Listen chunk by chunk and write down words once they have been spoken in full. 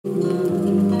I'll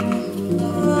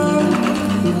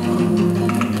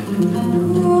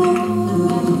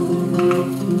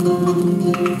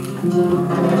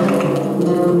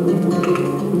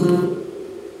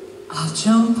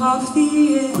jump off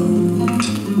the edge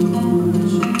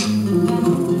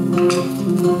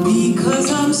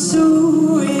because I'm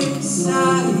suicidal,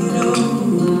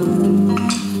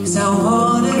 'cause I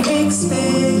wanna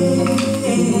expand.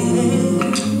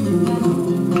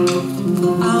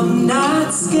 I'm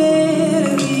not scared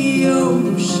of the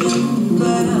ocean,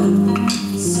 but I'm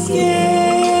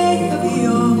scared of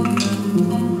your mind,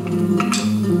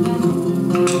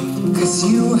 'cause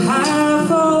you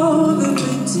have all the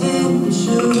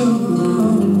potential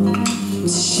to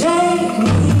shake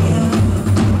me up,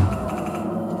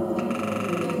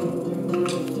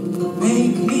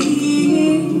 make me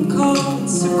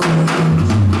inconsequential.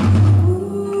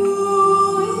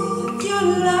 Ooh, with your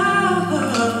love,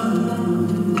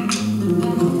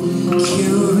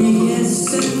 curious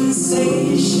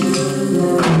sensation.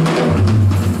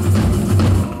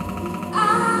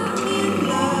 I'm in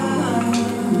love,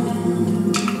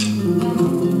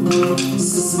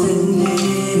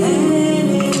 suspended and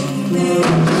in there.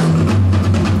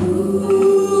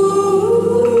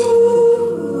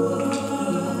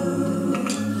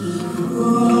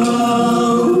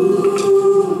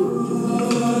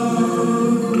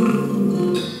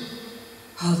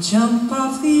 I'll jump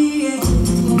off the edge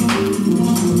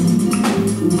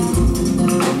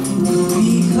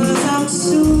because I'm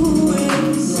suicidal,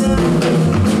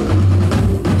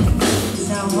 'cause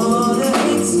I wanna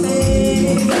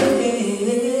expand.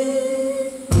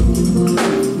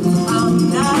 I'm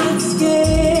not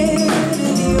scared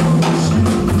of the ocean,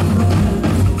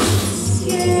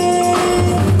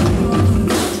 scared,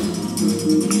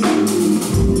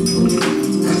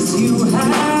 'cause you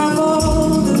have all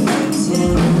the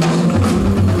potential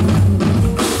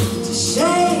to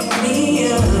shake me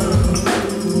up,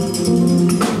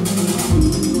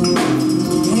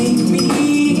 make me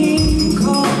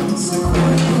inconsequential.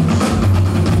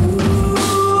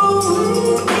 Ooh,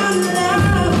 with your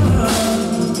love,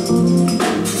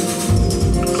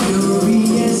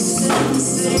 curious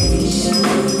sensation.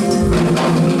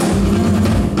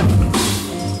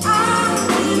 I'm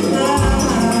in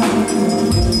love,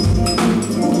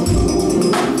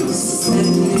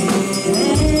 suspended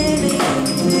and in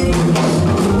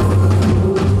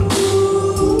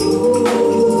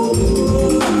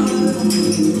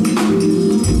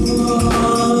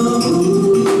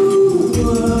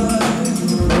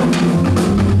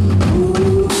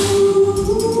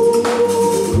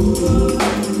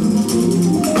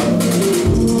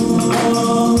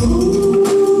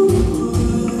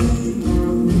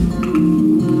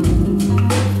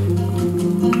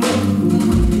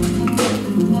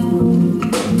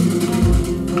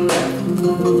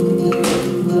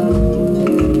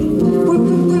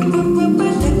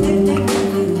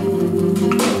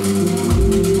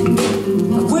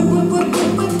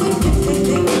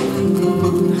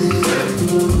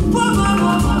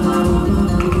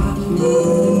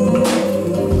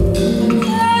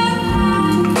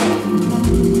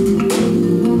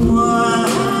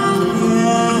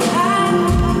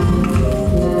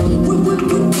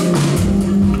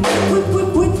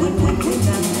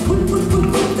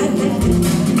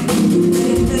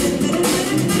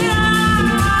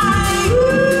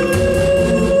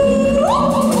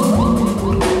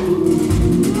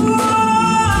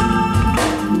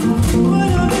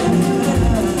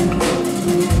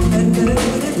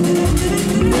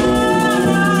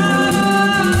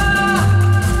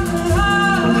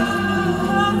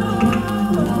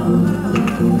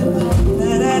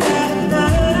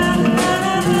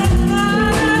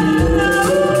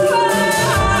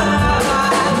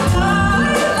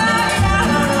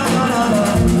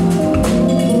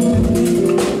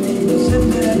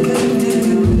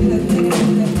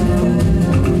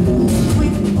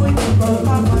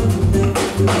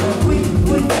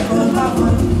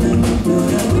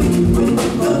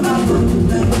we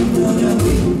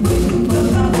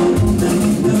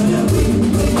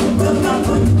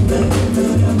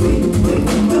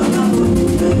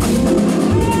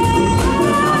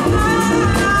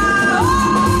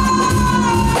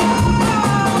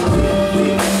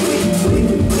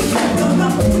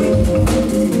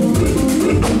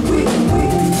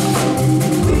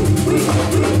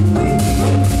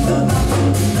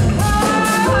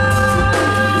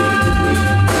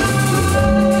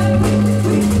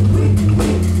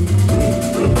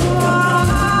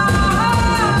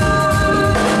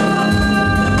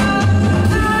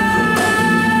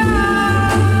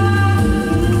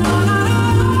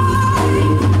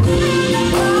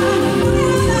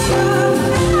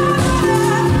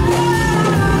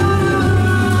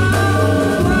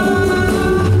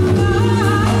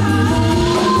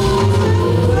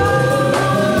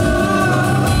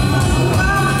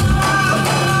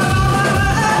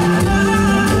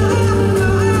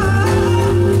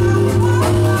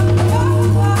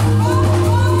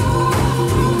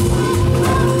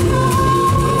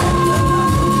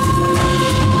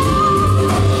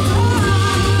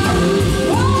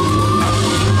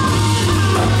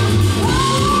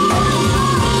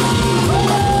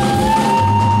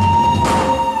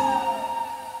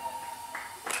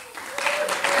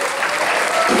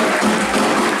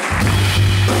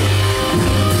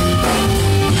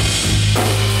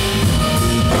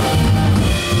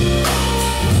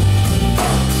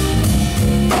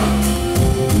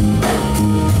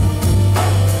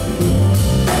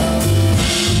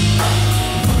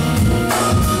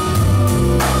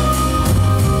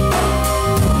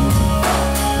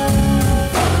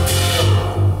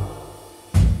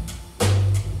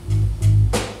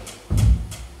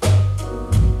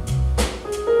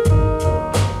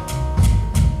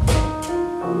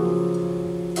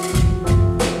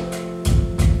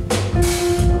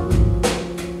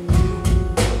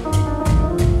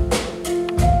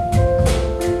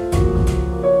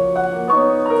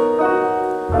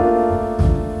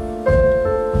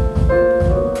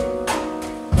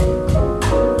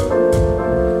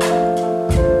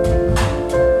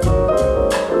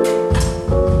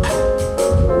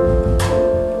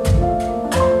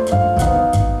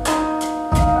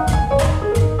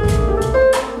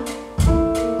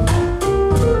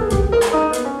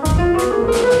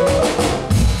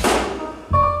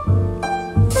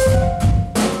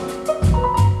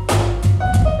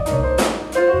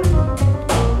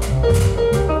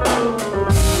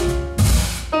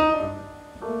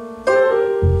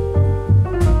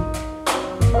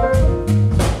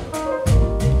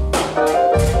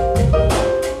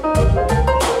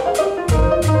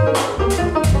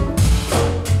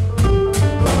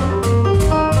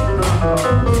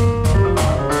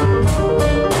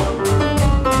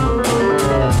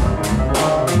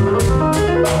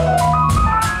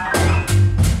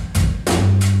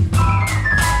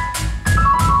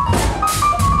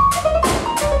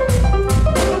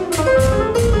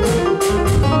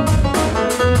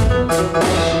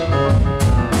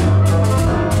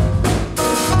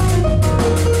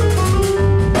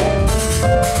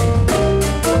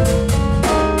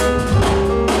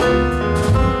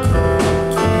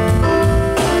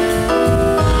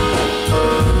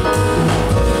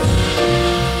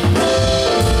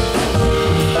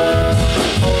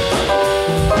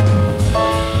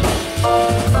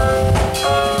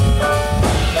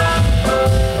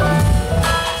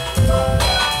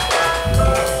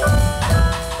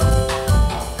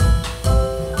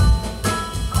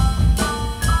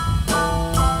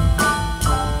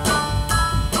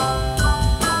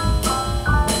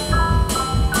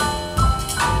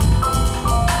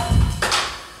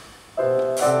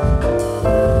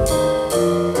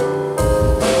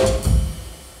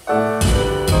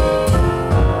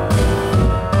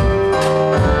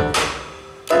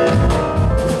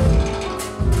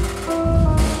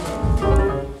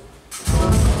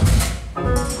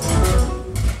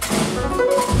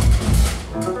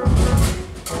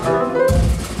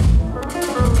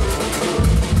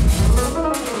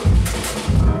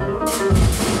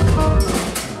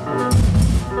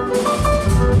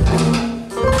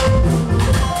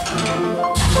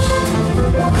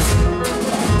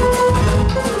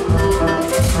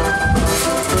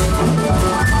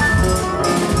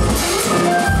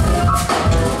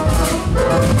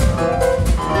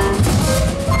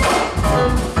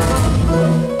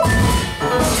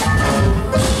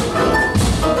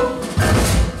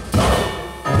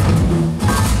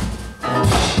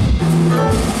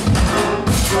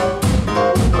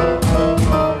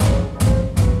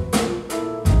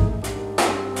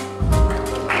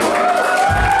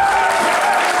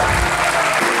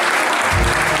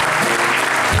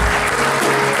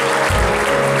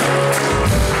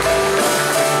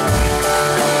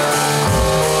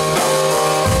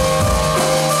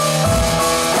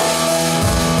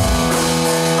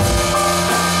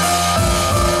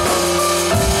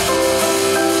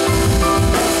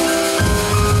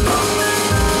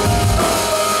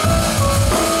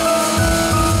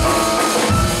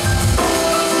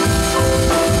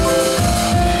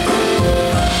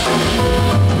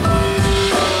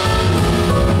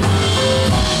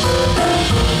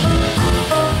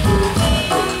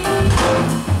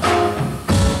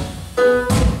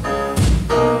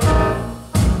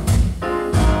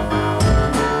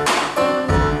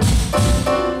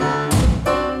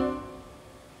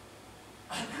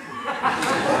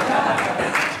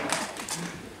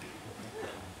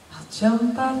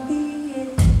jump out the air.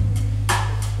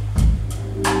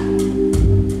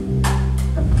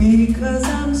 Because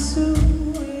I'm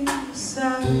suicidal,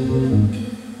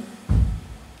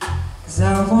 'cause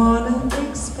I wanna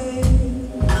expand.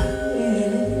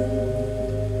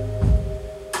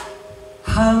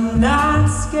 I'm not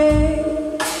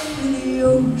scared of the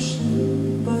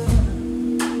ocean, but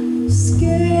I'm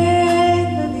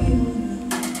scared of you,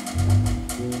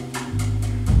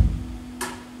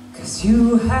 'cause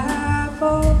you have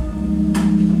all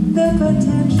the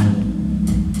potential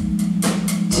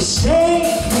to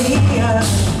shake me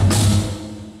up.